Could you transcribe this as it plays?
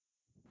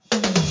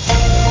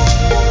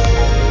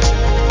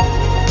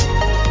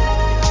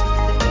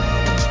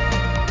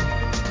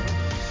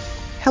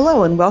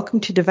Hello and welcome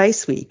to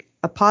Device Week,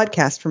 a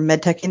podcast from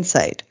MedTech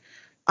Insight.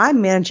 I'm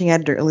Managing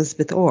Editor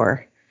Elizabeth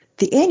Orr.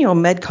 The annual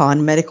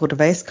MedCon Medical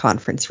Device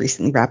Conference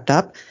recently wrapped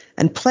up,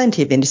 and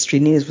plenty of industry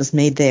news was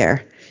made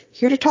there.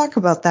 Here to talk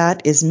about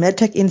that is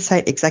MedTech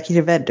Insight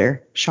Executive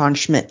Editor Sean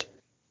Schmidt.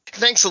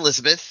 Thanks,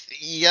 Elizabeth.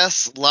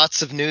 Yes,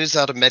 lots of news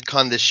out of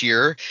MedCon this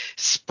year,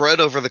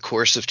 spread over the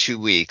course of 2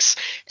 weeks.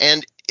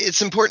 And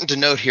it's important to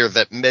note here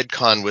that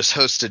MedCon was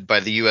hosted by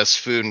the U.S.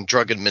 Food and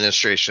Drug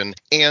Administration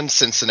and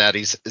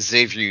Cincinnati's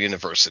Xavier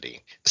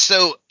University.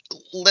 So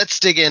let's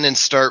dig in and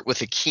start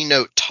with a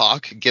keynote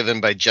talk given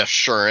by Jeff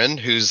Shuren,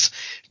 who's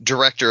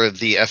director of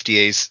the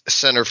FDA's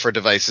Center for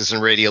Devices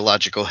and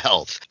Radiological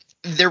Health.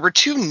 There were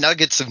two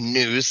nuggets of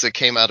news that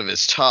came out of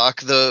his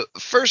talk, the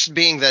first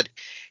being that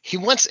he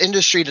wants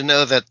industry to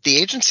know that the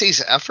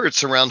agency's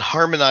efforts around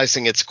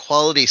harmonizing its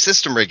quality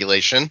system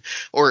regulation,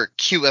 or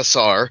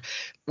QSR,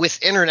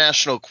 with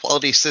International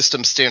Quality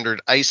System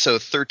Standard ISO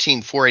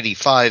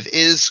 13485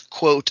 is,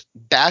 quote,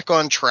 back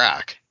on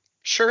track.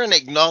 Shuren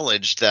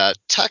acknowledged that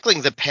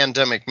tackling the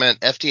pandemic meant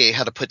FDA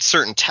had to put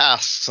certain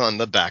tasks on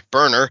the back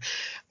burner.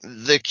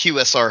 The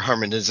QSR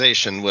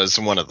harmonization was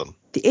one of them.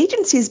 The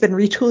agency's been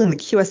retooling the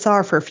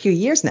QSR for a few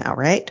years now,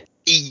 right?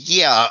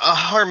 Yeah,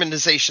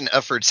 harmonization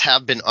efforts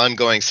have been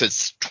ongoing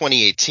since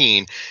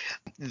 2018.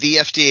 The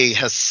FDA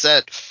has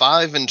set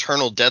 5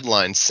 internal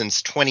deadlines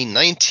since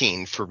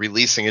 2019 for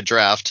releasing a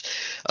draft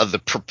of the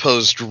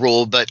proposed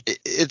rule, but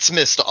it's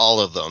missed all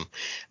of them.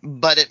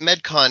 But at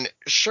MedCon,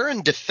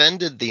 Shuren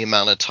defended the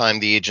amount of time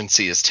the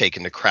agency has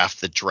taken to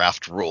craft the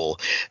draft rule.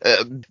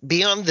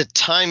 Beyond the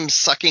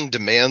time-sucking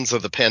demands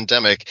of the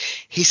pandemic,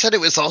 he said it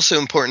was also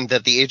important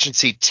that the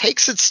agency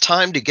takes its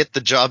time to get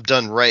the job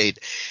done right,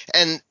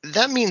 and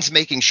that means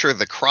making sure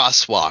the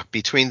crosswalk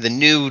between the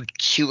new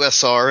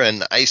QSR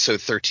and ISO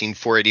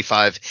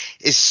 13485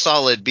 is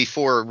solid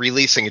before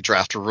releasing a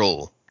draft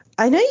rule.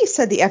 I know you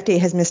said the FDA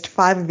has missed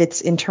 5 of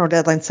its internal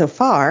deadlines so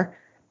far,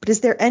 but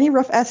is there any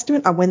rough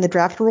estimate on when the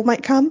draft rule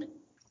might come?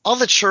 All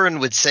that Shuren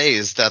would say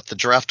is that the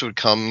draft would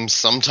come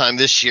sometime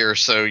this year,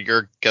 so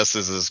your guess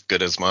is as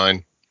good as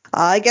mine.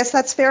 I guess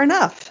that's fair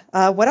enough.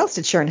 What else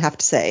did Shuren have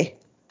to say?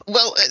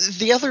 Well,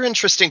 the other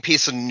interesting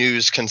piece of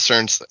news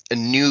concerns a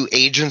new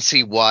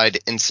agency-wide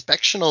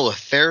Inspectional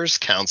Affairs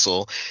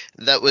Council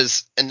that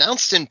was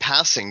announced in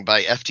passing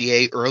by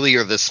FDA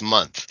earlier this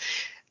month.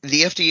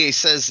 The FDA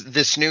says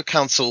this new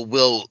council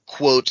will,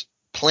 quote,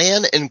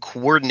 plan and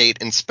coordinate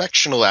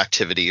inspectional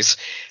activities,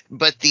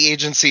 but the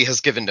agency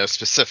has given no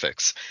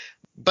specifics.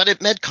 But at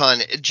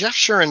MedCon, Jeff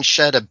Shuren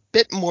shed a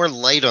bit more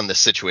light on the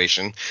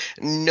situation,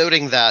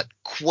 noting that,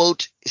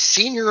 quote,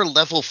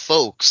 senior-level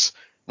folks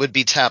would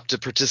be tapped to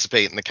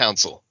participate in the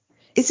council.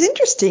 It's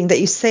interesting that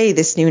you say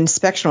this new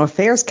Inspectional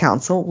Affairs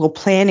Council will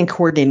plan and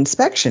coordinate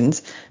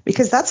inspections,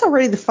 because that's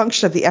already the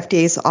function of the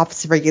FDA's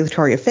Office of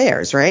Regulatory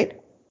Affairs, right?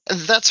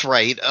 That's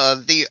right.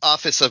 The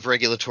Office of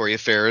Regulatory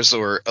Affairs,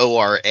 or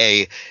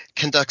ORA,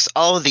 conducts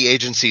all of the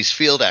agency's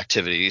field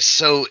activities,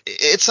 so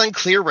it's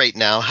unclear right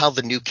now how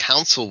the new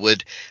council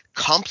would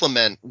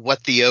complement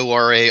what the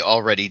ORA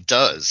already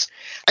does.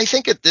 I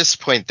think at this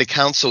point the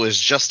council is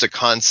just a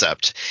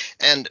concept,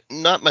 and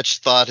not much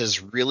thought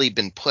has really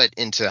been put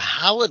into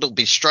how it'll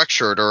be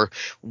structured or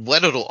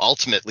what it'll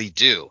ultimately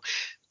do.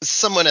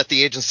 Someone at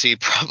the agency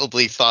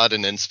probably thought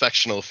an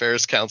Inspectional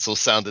Affairs Council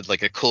sounded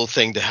like a cool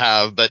thing to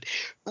have, but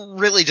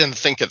really didn't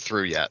think it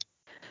through yet.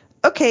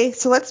 Okay,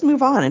 so let's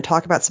move on and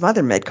talk about some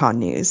other MedCon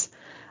news.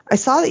 I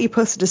saw that you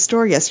posted a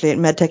story yesterday at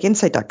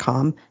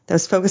medtechinsight.com that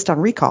was focused on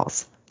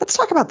recalls. Let's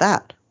talk about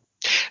that.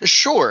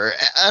 Sure.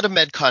 At a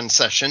MedCon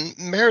session,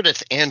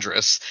 Meredith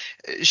Andrus,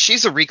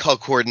 she's a recall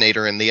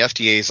coordinator in the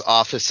FDA's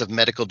Office of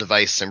Medical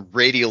Device and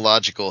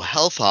Radiological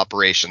Health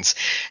Operations.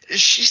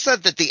 She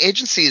said that the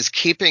agency is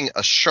keeping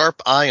a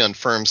sharp eye on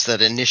firms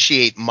that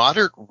initiate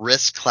moderate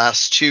risk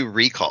Class 2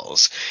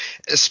 recalls,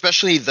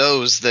 especially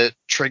those that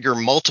trigger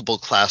multiple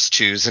Class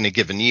 2s in a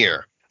given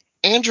year.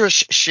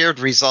 Andrus shared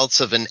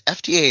results of an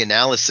FDA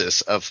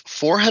analysis of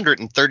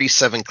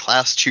 437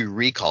 Class 2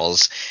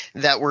 recalls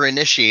that were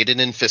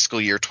initiated in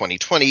fiscal year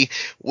 2020,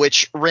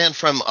 which ran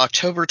from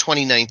October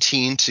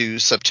 2019 to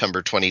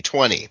September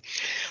 2020.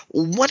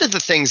 One of the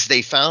things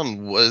they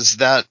found was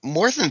that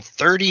more than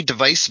 30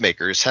 device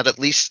makers had at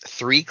least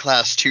 3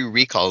 Class 2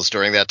 recalls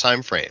during that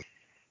time frame.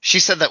 She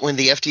said that when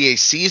the FDA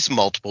sees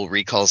multiple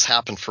recalls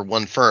happen for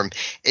one firm,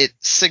 it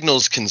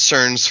signals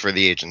concerns for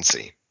the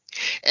agency.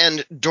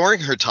 And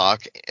during her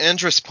talk,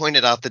 Andrus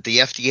pointed out that the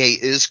FDA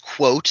is,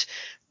 quote,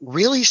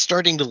 really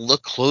starting to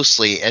look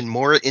closely and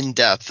more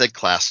in-depth at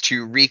Class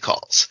 2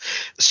 recalls.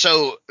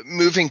 So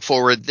moving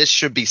forward, this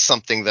should be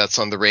something that's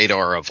on the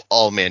radar of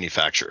all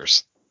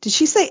manufacturers. Did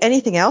she say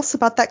anything else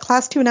about that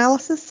Class 2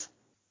 analysis?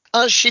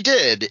 She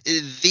did.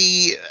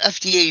 The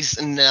FDA's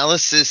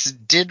analysis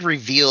did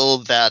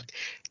reveal that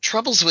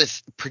troubles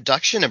with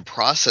production and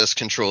process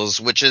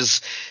controls, which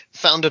is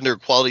found under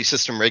Quality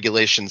System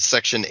Regulations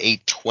Section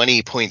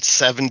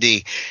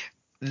 820.70,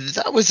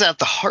 that was at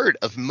the heart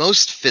of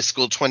most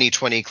fiscal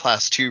 2020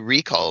 Class 2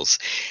 recalls.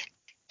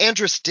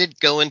 Andrus did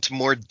go into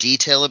more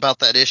detail about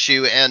that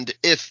issue, and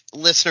if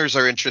listeners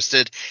are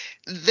interested,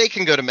 they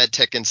can go to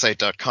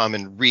medtechinsight.com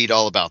and read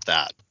all about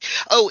that.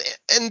 Oh,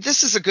 and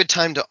this is a good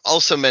time to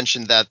also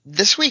mention that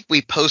this week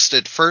we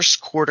posted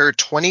first quarter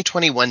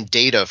 2021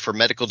 data for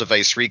medical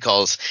device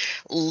recalls.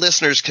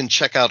 Listeners can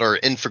check out our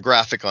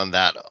infographic on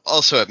that,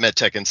 also at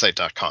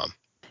medtechinsight.com.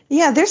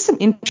 Yeah, there's some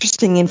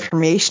interesting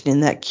information in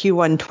that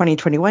Q1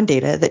 2021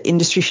 data that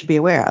industry should be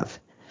aware of.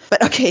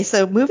 But okay,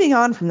 so moving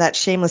on from that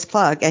shameless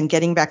plug and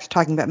getting back to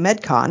talking about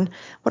MedCon,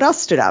 what else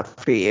stood out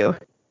for you?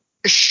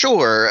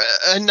 Sure.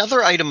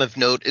 Another item of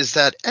note is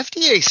that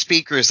FDA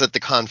speakers at the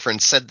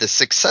conference said the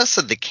success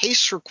of the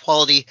Case for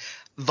Quality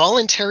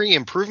Voluntary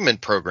Improvement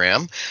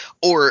Program,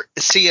 or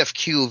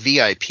CFQ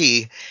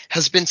VIP,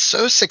 has been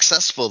so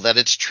successful that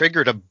it's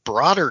triggered a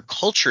broader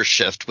culture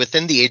shift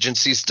within the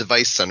agency's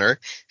device center,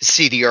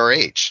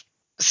 CDRH.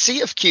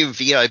 CFQ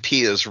VIP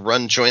is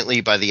run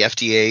jointly by the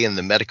FDA and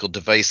the Medical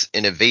Device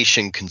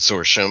Innovation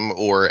Consortium,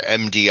 or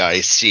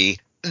MDIC.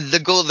 The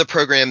goal of the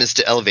program is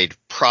to elevate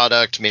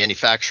product,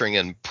 manufacturing,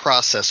 and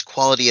process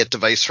quality at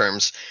device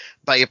firms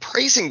by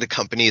appraising the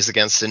companies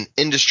against an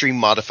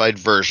industry-modified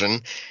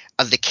version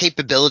of the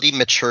Capability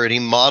Maturity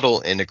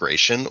Model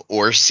Integration,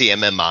 or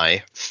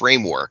CMMI,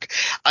 framework.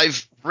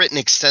 I've written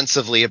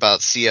extensively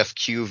about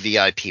CFQ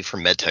VIP for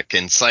MedTech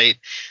Insight,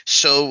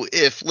 so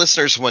if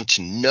listeners want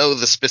to know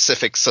the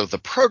specifics of the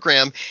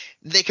program,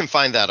 they can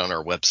find that on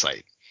our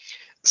website.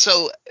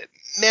 So,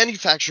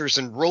 manufacturers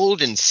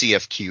enrolled in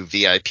CFQ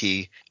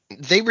VIP,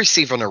 they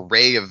receive an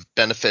array of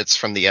benefits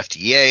from the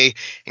FDA,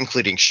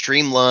 including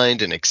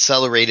streamlined and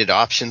accelerated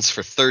options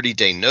for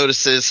 30-day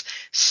notices,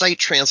 site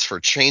transfer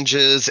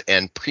changes,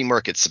 and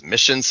pre-market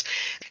submissions.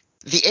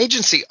 The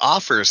agency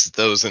offers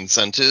those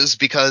incentives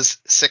because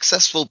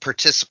successful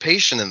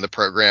participation in the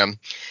program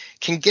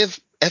can give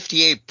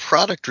FDA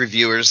product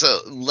reviewers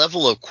a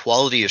level of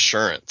quality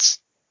assurance.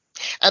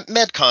 At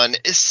MedCon,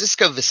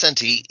 Cisco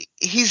Vicente,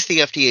 he's the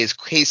FDA's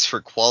Case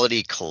for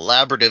Quality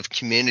Collaborative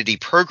Community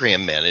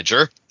Program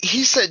Manager.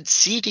 He said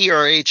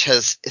CDRH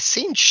has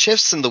seen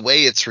shifts in the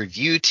way its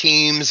review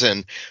teams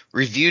and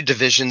review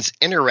divisions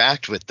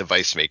interact with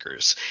device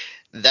makers.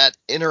 That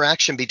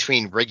interaction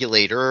between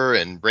regulator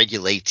and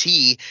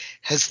regulatee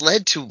has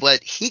led to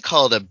what he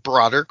called a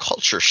broader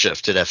culture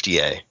shift at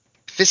FDA.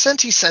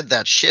 Vicente said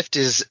that shift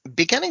is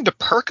beginning to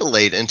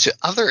percolate into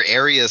other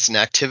areas and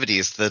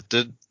activities that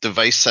the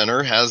Device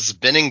Center has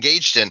been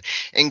engaged in,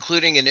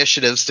 including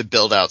initiatives to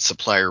build out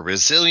supplier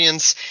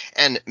resilience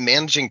and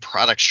managing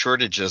product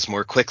shortages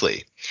more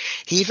quickly.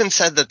 He even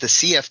said that the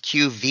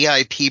CFQ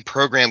VIP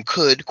program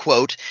could,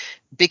 quote,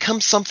 become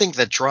something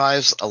that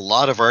drives a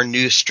lot of our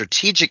new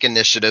strategic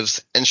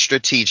initiatives and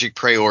strategic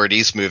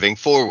priorities moving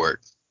forward.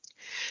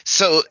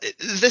 So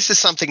this is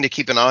something to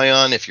keep an eye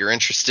on if you're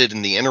interested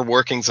in the inner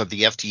workings of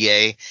the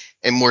FDA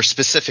and more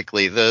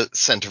specifically the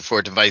Center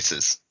for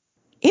Devices.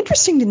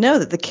 Interesting to know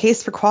that the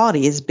case for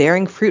quality is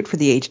bearing fruit for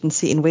the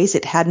agency in ways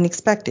it hadn't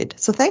expected.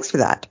 So thanks for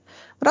that.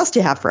 What else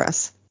do you have for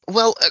us?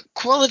 Well,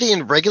 quality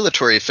and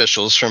regulatory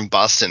officials from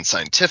Boston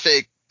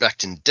Scientific,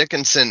 Becton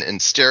Dickinson,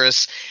 and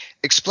Steris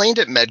explained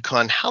at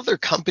MedCon how their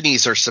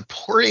companies are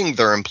supporting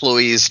their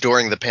employees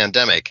during the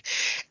pandemic,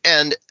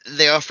 and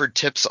they offered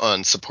tips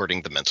on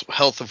supporting the mental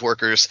health of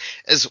workers,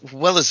 as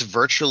well as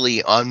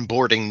virtually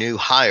onboarding new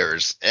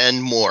hires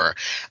and more.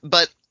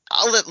 But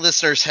I'll let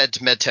listeners head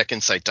to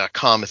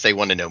medtechinsight.com if they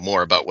want to know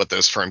more about what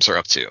those firms are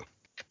up to.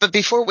 But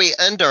before we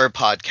end our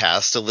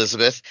podcast,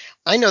 Elizabeth,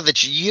 I know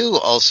that you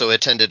also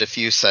attended a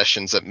few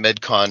sessions at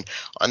MedCon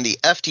on the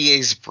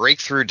FDA's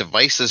Breakthrough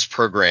Devices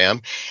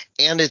program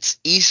and its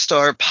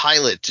eStar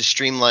pilot to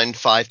streamline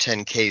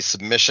 510K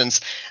submissions.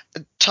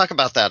 Talk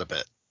about that a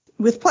bit.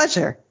 With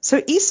pleasure.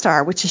 So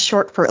eStar, which is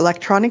short for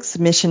Electronic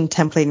Submission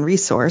Template and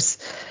Resource,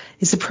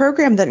 is a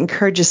program that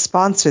encourages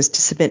sponsors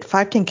to submit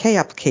 510K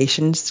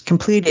applications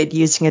completed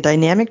using a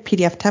dynamic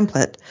PDF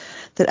template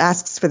that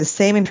asks for the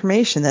same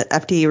information that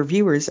FDA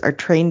reviewers are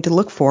trained to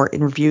look for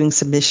in reviewing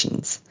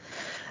submissions.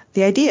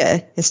 The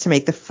idea is to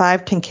make the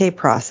 510K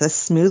process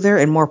smoother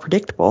and more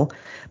predictable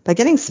by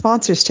getting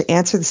sponsors to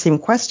answer the same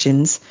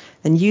questions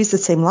and use the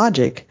same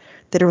logic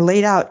that are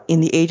laid out in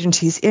the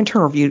agency's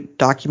internal review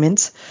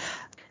documents.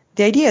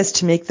 The idea is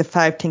to make the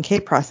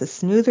 510K process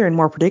smoother and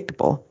more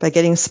predictable by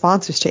getting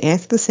sponsors to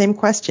answer the same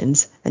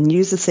questions and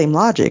use the same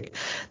logic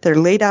that are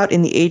laid out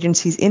in the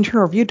agency's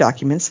internal review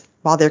documents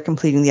while they're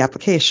completing the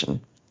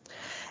application.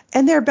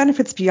 And there are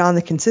benefits beyond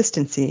the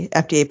consistency,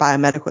 FDA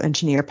biomedical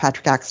engineer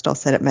Patrick Axtell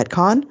said at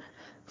MedCon.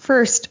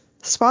 First,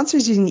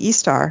 sponsors using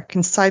eStar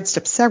can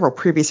sidestep several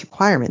previous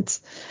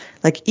requirements,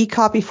 like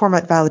eCopy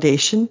format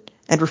validation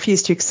and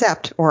refuse to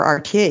accept, or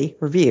RTA,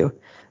 review.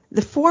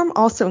 The form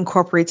also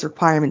incorporates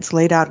requirements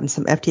laid out in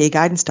some FDA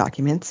guidance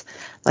documents,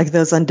 like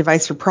those on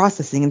device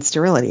reprocessing and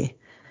sterility.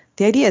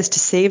 The idea is to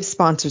save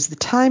sponsors the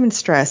time and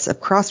stress of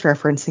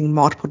cross-referencing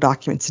multiple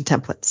documents and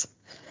templates.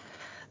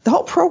 The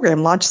whole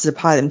program launched as a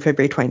pilot in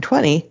February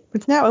 2020,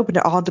 but it's now open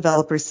to all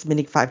developers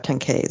submitting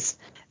 510Ks.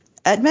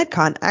 At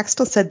MedCon,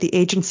 Axtel said the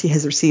agency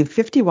has received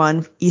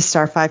 51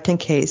 eStar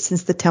 510Ks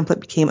since the template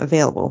became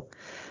available.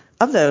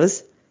 Of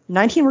those,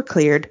 19 were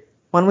cleared,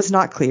 1 was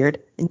not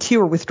cleared, and 2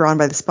 were withdrawn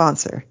by the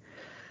sponsor.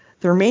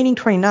 The remaining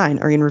 29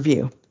 are in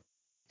review.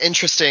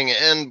 Interesting.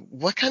 And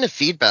what kind of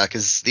feedback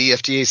is the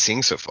FDA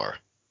seeing so far?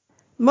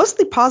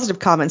 Mostly positive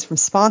comments from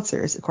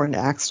sponsors, according to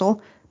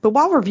Axtel, but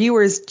while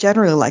reviewers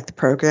generally like the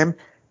program,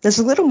 there's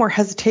a little more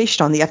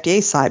hesitation on the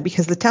FDA side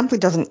because the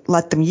template doesn't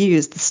let them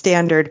use the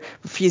standard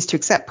refuse to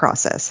accept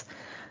process.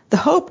 The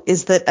hope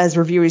is that as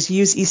reviewers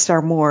use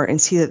eStar more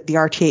and see that the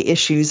RTA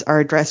issues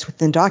are addressed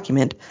within the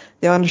document,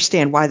 they'll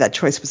understand why that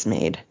choice was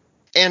made.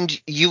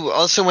 And you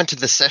also went to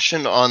the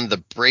session on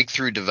the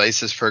Breakthrough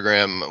Devices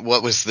program.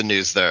 What was the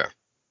news there?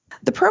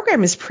 The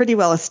program is pretty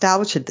well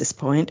established at this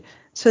point,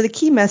 so the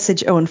key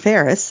message Owen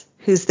Ferris,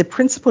 who's the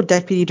principal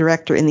deputy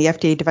director in the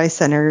FDA Device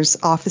Center's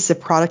Office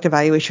of Product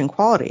Evaluation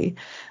Quality,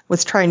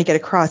 was trying to get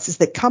across is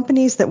that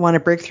companies that want a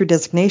breakthrough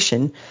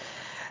designation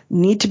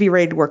need to be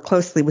ready to work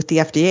closely with the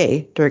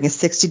FDA during a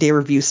 60-day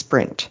review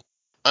sprint.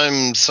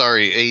 I'm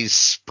sorry, a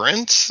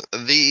sprint?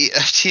 The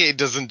FDA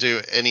doesn't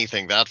do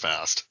anything that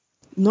fast.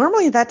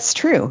 Normally that's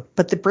true,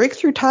 but the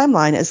breakthrough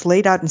timeline as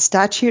laid out in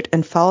statute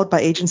and followed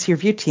by agency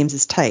review teams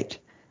is tight.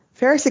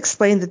 Ferris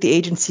explained that the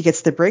agency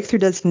gets the breakthrough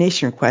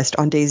designation request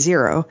on day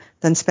 0,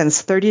 then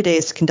spends 30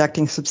 days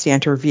conducting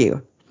substantive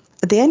review.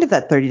 At the end of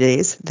that 30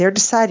 days, they're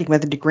deciding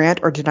whether to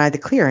grant or deny the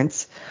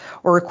clearance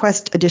or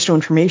request additional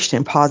information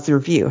and pause the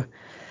review.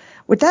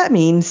 What that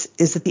means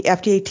is that the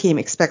FDA team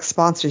expects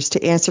sponsors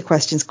to answer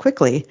questions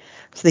quickly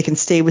so they can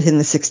stay within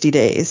the 60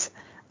 days.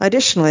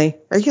 Additionally,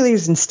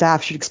 regulators and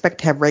staff should expect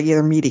to have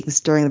regular meetings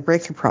during the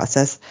breakthrough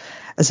process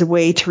as a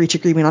way to reach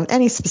agreement on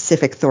any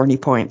specific thorny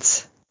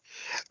points.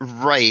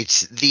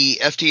 Right. The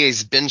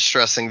FDA's been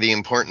stressing the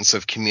importance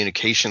of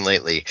communication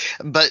lately.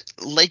 But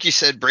like you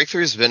said,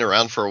 Breakthrough's been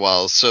around for a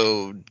while,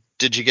 so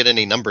did you get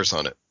any numbers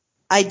on it?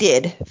 I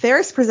did.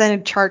 Ferris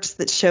presented charts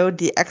that showed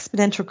the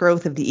exponential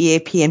growth of the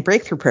EAP and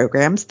breakthrough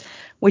programs,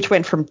 which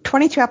went from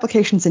 22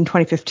 applications in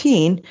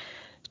 2015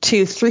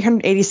 to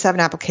 387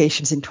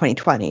 applications in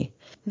 2020.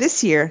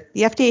 This year,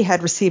 the FDA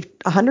had received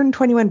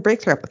 121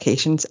 breakthrough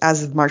applications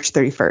as of March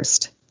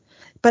 31st.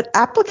 But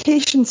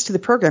applications to the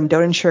program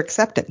don't ensure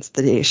acceptance,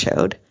 the data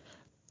showed.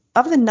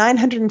 Of the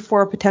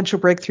 904 potential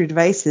breakthrough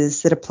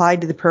devices that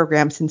applied to the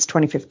program since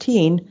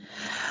 2015,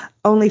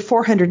 only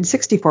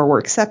 464 were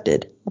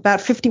accepted,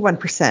 about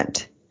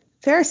 51%.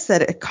 Ferris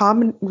said a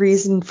common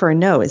reason for a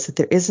no is that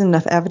there isn't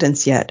enough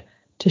evidence yet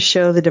to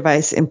show the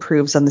device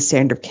improves on the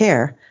standard of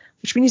care,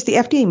 which means the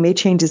FDA may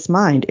change its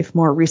mind if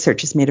more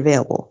research is made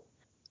available.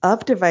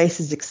 Of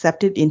devices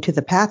accepted into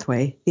the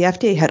pathway, the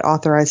FDA had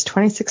authorized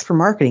 26 for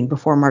marketing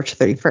before March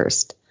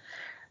 31st.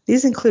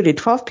 These included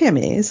 12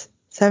 PMAs,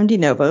 7 de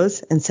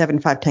novos, and 7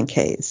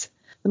 510Ks.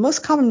 The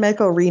most common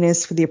medical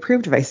arenas for the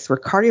approved devices were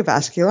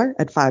cardiovascular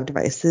at 5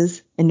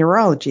 devices and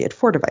neurology at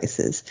 4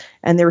 devices,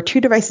 and there were 2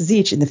 devices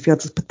each in the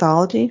fields of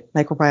pathology,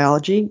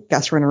 microbiology,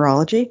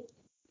 gastroenterology,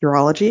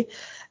 urology,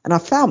 and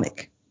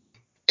ophthalmic.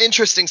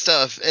 Interesting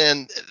stuff,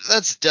 and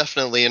that's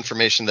definitely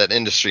information that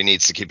industry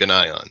needs to keep an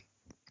eye on.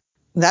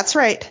 That's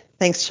right.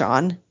 Thanks,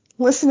 Sean.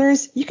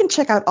 Listeners, you can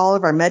check out all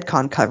of our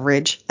MedCon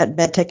coverage at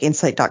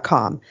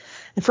medtechinsight.com.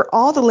 And for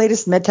all the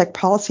latest MedTech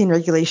policy and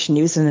regulation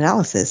news and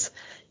analysis,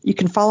 you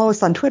can follow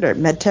us on Twitter at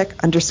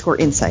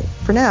medtech_insight.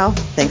 For now,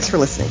 thanks for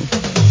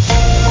listening.